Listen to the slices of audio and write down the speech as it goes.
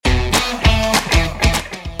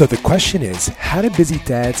So the question is, how do busy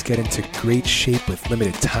dads get into great shape with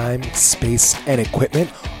limited time, space, and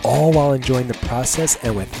equipment, all while enjoying the process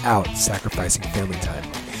and without sacrificing family time?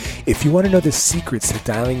 If you want to know the secrets to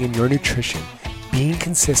dialing in your nutrition, being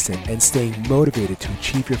consistent, and staying motivated to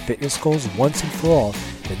achieve your fitness goals once and for all,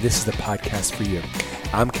 then this is the podcast for you.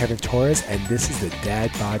 I'm Kevin Torres, and this is the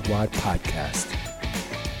Dad Bod Wad Podcast.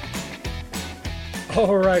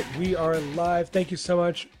 All right, we are live. Thank you so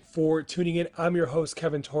much for tuning in. I'm your host,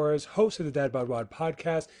 Kevin Torres, host of the Dad Bod Wad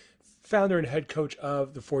Podcast, founder and head coach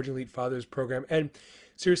of the Forging Elite Fathers program. And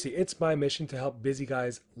seriously, it's my mission to help busy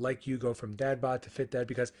guys like you go from dad bod to fit dad,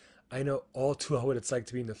 because I know all too well what it's like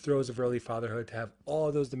to be in the throes of early fatherhood, to have all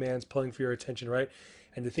of those demands pulling for your attention, right?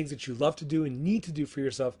 And the things that you love to do and need to do for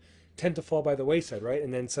yourself tend to fall by the wayside, right?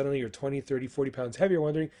 And then suddenly you're 20, 30, 40 pounds heavier,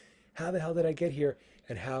 wondering, how the hell did I get here?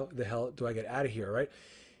 And how the hell do I get out of here, right?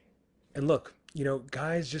 And look, you know,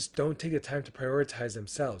 guys just don't take the time to prioritize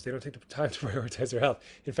themselves. They don't take the time to prioritize their health.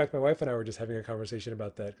 In fact, my wife and I were just having a conversation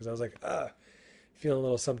about that, because I was like, feeling a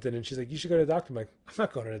little something. And she's like, you should go to the doctor. I'm like, I'm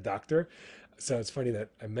not going to the doctor. So it's funny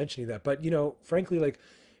that I'm mentioning that. But, you know, frankly, like,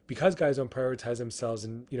 because guys don't prioritize themselves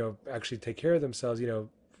and, you know, actually take care of themselves, you know,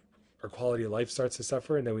 our quality of life starts to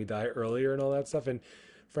suffer, and then we die earlier and all that stuff. And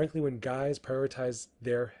frankly, when guys prioritize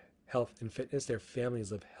their health and fitness, their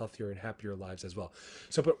families live healthier and happier lives as well.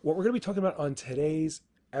 So, but what we're going to be talking about on today's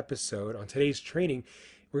episode, on today's training,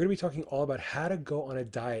 we're going to be talking all about how to go on a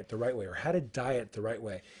diet the right way, or how to diet the right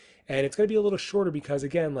way. And it's going to be a little shorter because,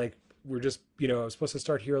 again, like, we're just, you know, I was supposed to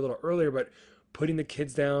start here a little earlier, but putting the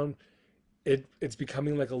kids down, it's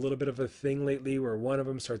becoming like a little bit of a thing lately, where one of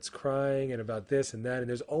them starts crying and about this and that. And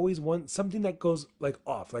there's always something that goes like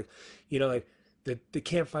off, like, you know, like they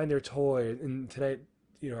can't find their toy. And tonight,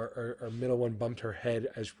 you know, our middle one bumped her head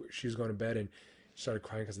as she was going to bed and started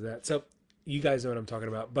crying because of that. So you guys know what I'm talking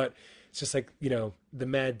about, but it's just like, you know, the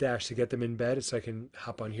mad dash to get them in bed so I can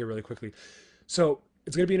hop on here really quickly. So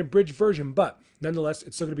it's going to be an abridged version, but nonetheless,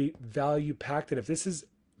 it's still going to be value packed. And if this is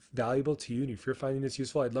valuable to you, and if you're finding this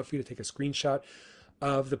useful, I'd love for you to take a screenshot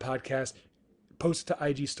of the podcast, post it to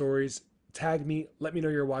IG stories, tag me, let me know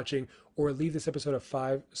you're watching, or leave this episode a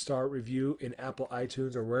 5-star review in Apple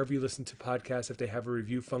iTunes or wherever you listen to podcasts if they have a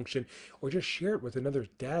review function, or just share it with another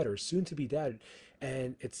dad or soon to be dad.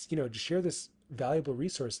 And it's, you know, just share this valuable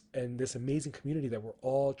resource and this amazing community that we're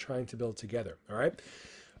all trying to build together. All right.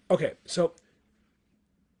 Okay. So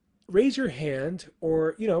raise your hand,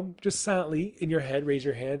 or, you know, just silently in your head, raise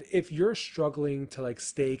your hand if you're struggling to like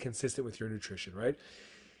stay consistent with your nutrition, right?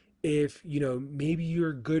 If, you know, maybe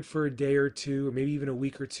you're good for a day or two, or maybe even a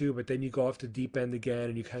week or two, but then you go off the deep end again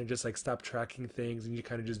and you kind of just like stop tracking things and you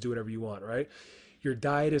kind of just do whatever you want, right? Your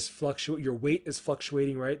diet is your weight is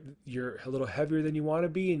fluctuating, right? You're a little heavier than you want to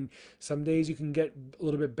be, and some days you can get a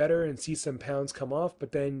little bit better and see some pounds come off,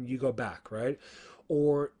 but then you go back, right?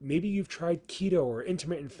 Or maybe you've tried keto or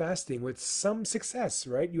intermittent fasting with some success,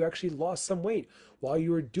 right? You actually lost some weight while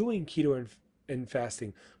you were doing keto and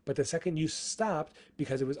fasting, but the second you stopped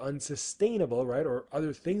because it was unsustainable, right? Or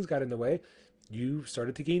other things got in the way, you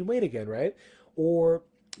started to gain weight again, right? Or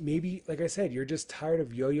maybe, like I said, you're just tired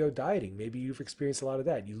of yo-yo dieting. Maybe you've experienced a lot of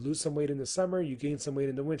that. You lose some weight in the summer, you gain some weight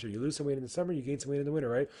in the winter. You lose some weight in the summer, you gain some weight in the winter,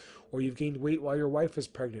 right? Or you've gained weight while your wife was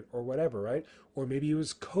pregnant, or whatever, right? Or maybe it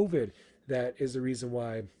was COVID that is the reason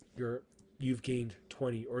why you've gained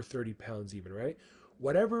 20 or 30 pounds even, right?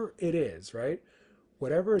 Whatever it is, right?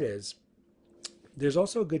 Whatever it is, there's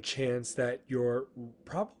also a good chance that you're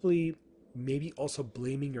probably maybe also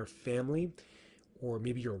blaming your family, or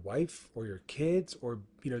maybe your wife or your kids, or,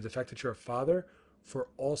 you know, the fact that you're a father, for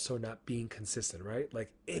also not being consistent, right?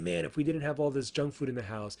 Like, hey man, if we didn't have all this junk food in the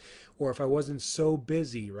house, or if I wasn't so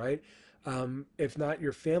busy, right? If not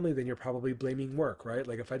your family, then you're probably blaming work, right?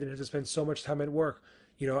 Like, if I didn't have to spend so much time at work,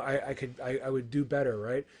 you know, I would do better,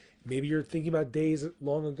 right? Maybe you're thinking about days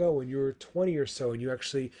long ago when you were 20 or so, and you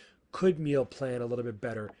actually could meal plan a little bit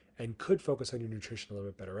better and could focus on your nutrition a little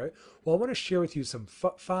bit better, right? Well, I want to share with you some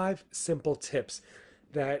 5 simple tips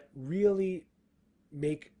that really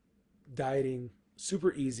make dieting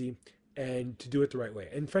super easy, and to do it the right way.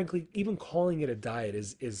 And frankly, even calling it a diet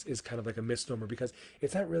is kind of like a misnomer, because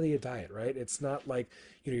it's not really a diet, right? It's not like,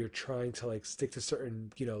 you know, you're trying to like stick to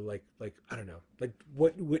certain, you know, like I don't know, like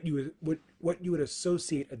what you would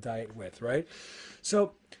associate a diet with, right?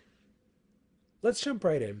 So let's jump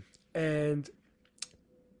right in and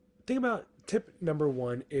think about tip number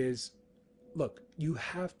 1 is, look, you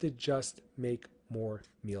have to just make more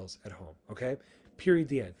meals at home, okay? Period,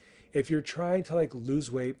 the end. If you're trying to like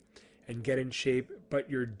lose weight and get in shape, but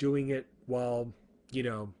you're doing it while, you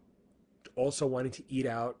know, also wanting to eat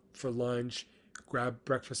out for lunch, grab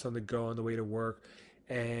breakfast on the go on the way to work,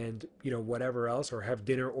 and, whatever else, or have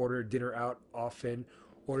dinner, order dinner out often,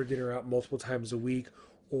 order dinner out multiple times a week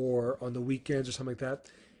or on the weekends or something like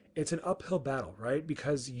that, it's an uphill battle, right?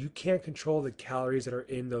 Because you can't control the calories that are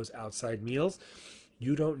in those outside meals.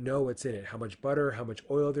 You don't know what's in it, how much butter, how much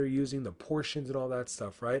oil they're using, the portions and all that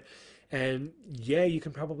stuff, right? And yeah, you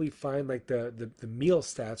can probably find like the meal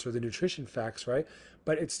stats or the nutrition facts, right?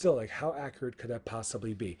 But it's still like, how accurate could that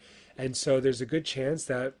possibly be? And so there's a good chance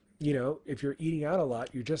that, if you're eating out a lot,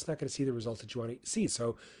 you're just not going to see the results that you want to see.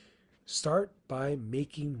 So start by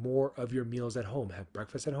making more of your meals at home. Have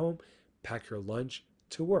breakfast at home, pack your lunch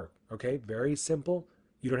to work. Okay, very simple.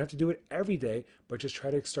 You don't have to do it every day, but just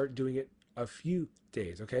try to start doing it a few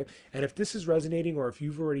days. Okay, and if this is resonating, or if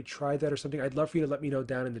you've already tried that or something, I'd love for you to let me know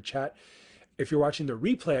down in the chat. If you're watching the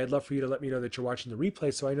replay, I'd love for you to let me know that you're watching the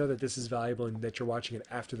replay, so I know that this is valuable and that you're watching it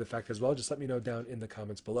after the fact as well. Just let me know down in the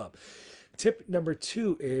comments below. Tip number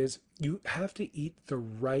 2 is you have to eat the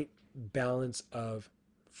right balance of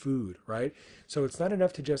food, right? So it's not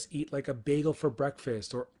enough to just eat like a bagel for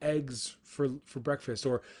breakfast, or eggs for breakfast,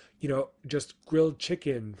 or just grilled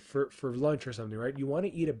chicken for lunch or something, right? You want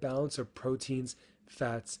to eat a balance of proteins,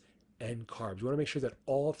 fats, and carbs. You want to make sure that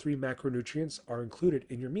all 3 macronutrients are included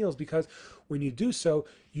in your meals, because when you do so,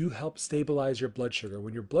 you help stabilize your blood sugar.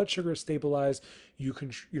 When your blood sugar is stabilized, you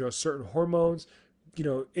can, certain hormones,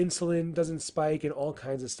 insulin doesn't spike and all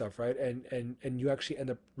kinds of stuff, right? And you actually end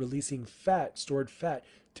up releasing fat, stored fat,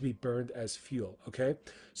 to be burned as fuel. Okay,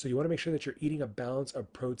 so you want to make sure that you're eating a balance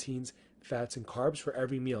of proteins, fats, and carbs for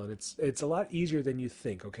every meal, and it's a lot easier than you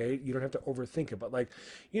think. Okay, you don't have to overthink it, but like,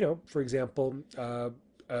 for example,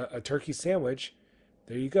 a turkey sandwich.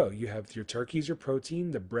 There you go. You have your turkey's your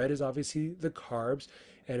protein. The bread is obviously the carbs.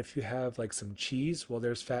 And if you have like some cheese, well,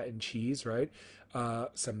 there's fat in cheese, right?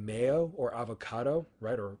 Some mayo or avocado,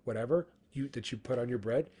 right? Or whatever that you put on your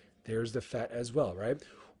bread, there's the fat as well, right?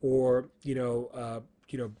 Or,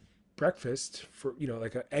 breakfast for,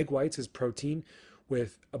 like egg whites is protein.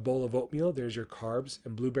 With a bowl of oatmeal, there's your carbs,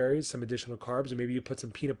 and blueberries, some additional carbs, and maybe you put some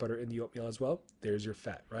peanut butter in the oatmeal as well. There's your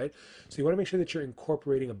fat, right? So you want to make sure that you're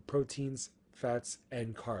incorporating proteins, fats,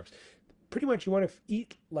 and carbs. Pretty much you want to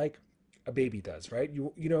eat like a baby does, right?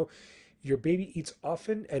 Your baby eats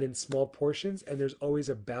often and in small portions, and there's always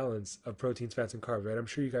a balance of proteins, fats, and carbs, right? I'm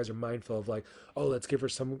sure you guys are mindful of like, oh, let's give her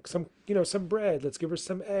some some bread, let's give her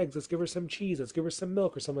some eggs, let's give her some cheese, let's give her some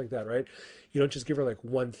milk or something like that, right? You don't just give her like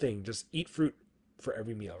one thing. Just eat fruit for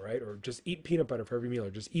every meal, right? Or just eat peanut butter for every meal,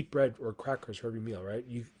 or just eat bread or crackers for every meal, right?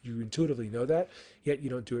 You intuitively know that, yet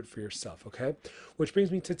you don't do it for yourself, okay? Which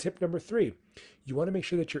brings me to tip number 3. You want to make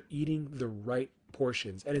sure that you're eating the right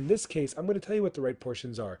portions. And in this case, I'm going to tell you what the right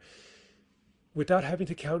portions are. Without having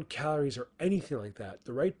to count calories or anything like that,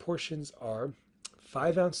 the right portions are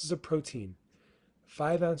 5 ounces of protein,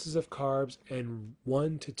 5 ounces of carbs, and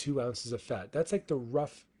 1 to 2 ounces of fat. That's like the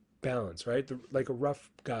rough balance, right? Like a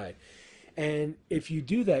rough guide. And if you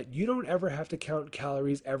do that, you don't ever have to count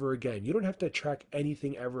calories ever again. You don't have to track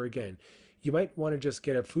anything ever again. You might want to just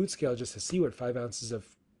get a food scale just to see what 5 ounces of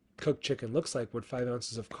cooked chicken looks like, what 5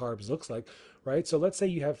 ounces of carbs looks like, right? So let's say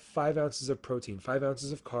you have 5 ounces of protein, 5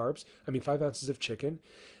 ounces of carbs, 5 ounces of chicken,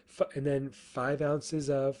 and then 5 ounces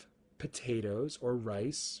of potatoes or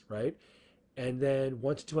rice, right? And then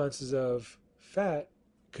 1 to 2 ounces of fat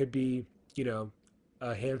could be,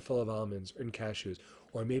 a handful of almonds and cashews,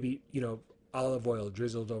 or maybe, olive oil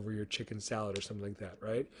drizzled over your chicken salad or something like that,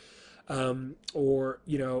 right? Or,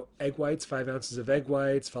 egg whites, 5 ounces of egg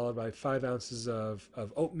whites, followed by 5 ounces of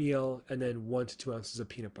oatmeal, and then 1 to 2 ounces of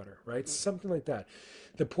peanut butter, right? Something like that.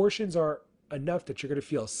 The portions are enough that you're going to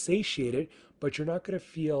feel satiated, but you're not going to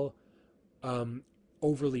feel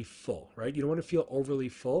overly full, right? You don't want to feel overly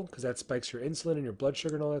full because that spikes your insulin and your blood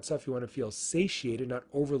sugar and all that stuff. You want to feel satiated, not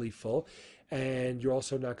overly full. And you're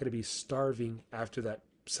also not going to be starving after that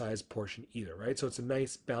size portion either, right? So it's a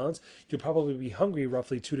nice balance. You'll probably be hungry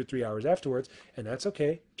roughly 2 to 3 hours afterwards, and that's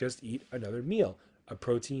okay. Just eat another meal, a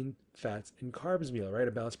protein, fats, and carbs meal, right?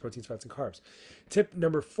 A balanced proteins, fats, and carbs. Tip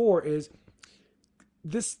number 4 is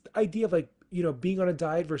this idea of like, being on a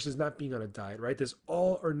diet versus not being on a diet, right? This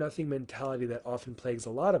all or nothing mentality that often plagues a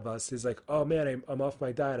lot of us is like, oh man, I'm off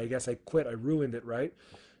my diet. I guess I quit. I ruined it, right?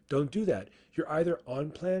 Don't do that. You're either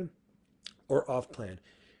on plan or off plan.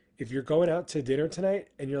 If you're going out to dinner tonight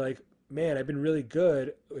and you're like, man, I've been really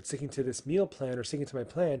good at sticking to this meal plan or sticking to my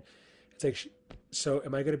plan, it's like, so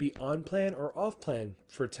am I going to be on plan or off plan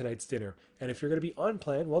for tonight's dinner? And if you're going to be on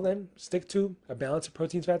plan, well then stick to a balance of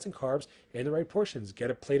proteins, fats, and carbs in the right portions.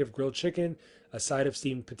 Get a plate of grilled chicken, a side of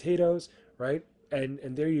steamed potatoes, right? And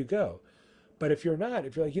there you go. But if you're not,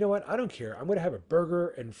 if you're like, you know what, I don't care, I'm going to have a burger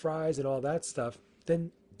and fries and all that stuff,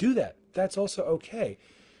 then do that. That's also okay.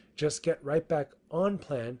 Just get right back on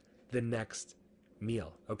plan the next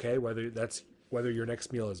meal, okay? Whether your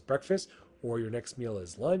next meal is breakfast or your next meal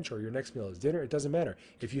is lunch or your next meal is dinner, it doesn't matter.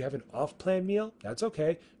 If you have an off-plan meal, that's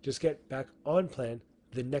okay. Just get back on plan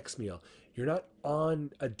the next meal. You're not on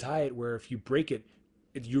a diet where if you break it,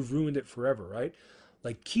 you've ruined it forever, right?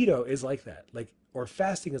 Like keto is like that. Or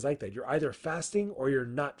fasting is like that. You're either fasting or you're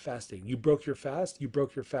not fasting. You broke your fast,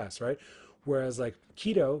 right? Whereas like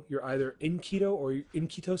keto, you're either in keto or you're in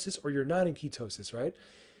ketosis or you're not in ketosis, right?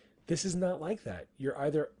 This is not like that. You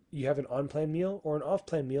have an on-plan meal or an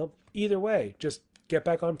off-plan meal. Either way, just get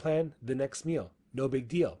back on plan the next meal. No big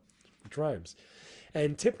deal. Which rhymes.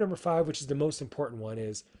 And tip number 5, which is the most important one,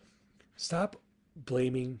 is stop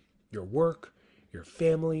blaming your work, your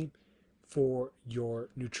family for your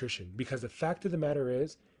nutrition. Because the fact of the matter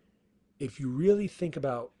is, if you really think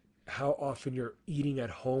about how often you're eating at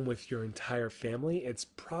home with your entire family, it's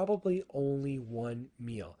probably only one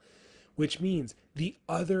meal, which means the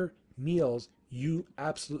other meals you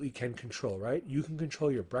absolutely can control, right? You can control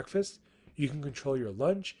your breakfast, you can control your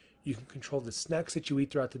lunch, you can control the snacks that you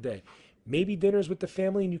eat throughout the day. Maybe dinner's with the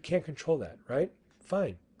family and you can't control that, right?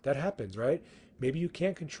 Fine, that happens, right? Maybe you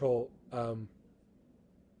can't control,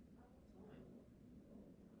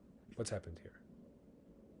 what's happened here?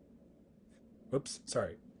 Whoops,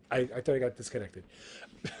 sorry. I thought I got disconnected.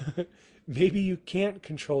 Maybe you can't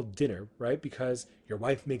control dinner, right? Because your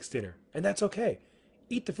wife makes dinner, and that's okay.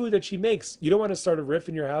 Eat the food that she makes. You don't want to start a riff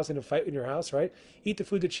in your house and a fight in your house, right? Eat the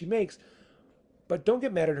food that she makes, but don't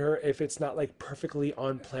get mad at her if it's not like perfectly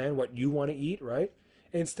on plan what you want to eat, right?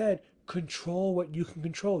 Instead, control what you can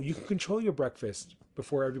control. You can control your breakfast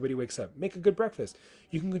before everybody wakes up. Make a good breakfast.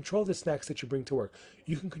 You can control the snacks that you bring to work.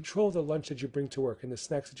 You can control the lunch that you bring to work and the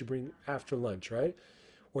snacks that you bring after lunch, right?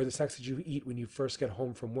 Or the snacks that you eat when you first get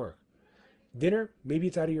home from work. Dinner, maybe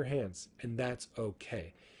it's out of your hands, and that's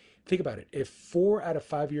okay. Think about it. If 4 out of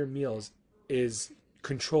 5 of your meals is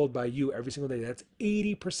controlled by you every single day, that's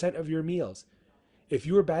 80% of your meals. If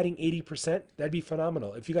you were batting 80%, that'd be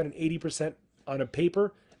phenomenal. If you got an 80% on a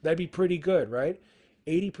paper, that'd be pretty good, right?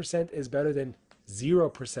 80% is better than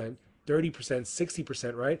 0%, 30%,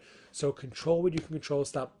 60%, right? So control what you can control.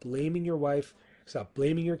 Stop blaming your wife. Stop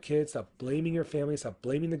blaming your kids. Stop blaming your family. Stop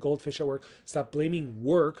blaming the goldfish at work. Stop blaming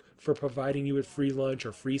work for providing you with free lunch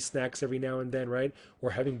or free snacks every now and then, right? Or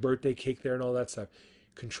having birthday cake there and all that stuff.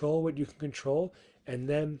 Control what you can control, and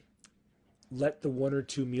then let the 1 or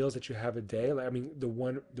 2 meals that you have a day, the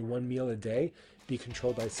one meal a day, be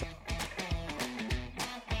controlled by someone.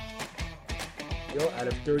 Out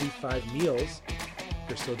of 35 meals,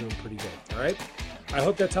 you're still doing pretty good. All right. I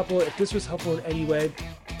hope that's helpful. If this was helpful in any way,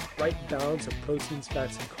 right balance of proteins,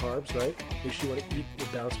 fats, and carbs, right? Make sure you want to eat the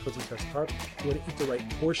balanced proteins, fats, and carbs. You want to eat the right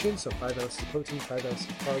portion, so 5 ounces of protein, 5 ounces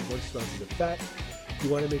of carbs, 1 to 2 ounces of fat. You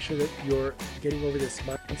want to make sure that you're getting over this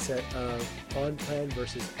mindset of on plan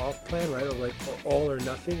versus off plan, right? Or like all or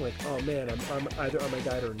nothing, like, oh man, I'm either on my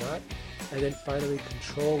diet or not. And then finally,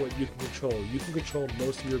 control what you can control. You can control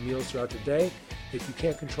most of your meals throughout the day. If you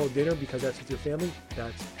can't control dinner because that's with your family,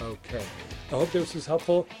 that's okay. I hope this was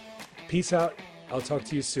helpful. Peace out. I'll talk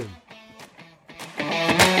to you soon.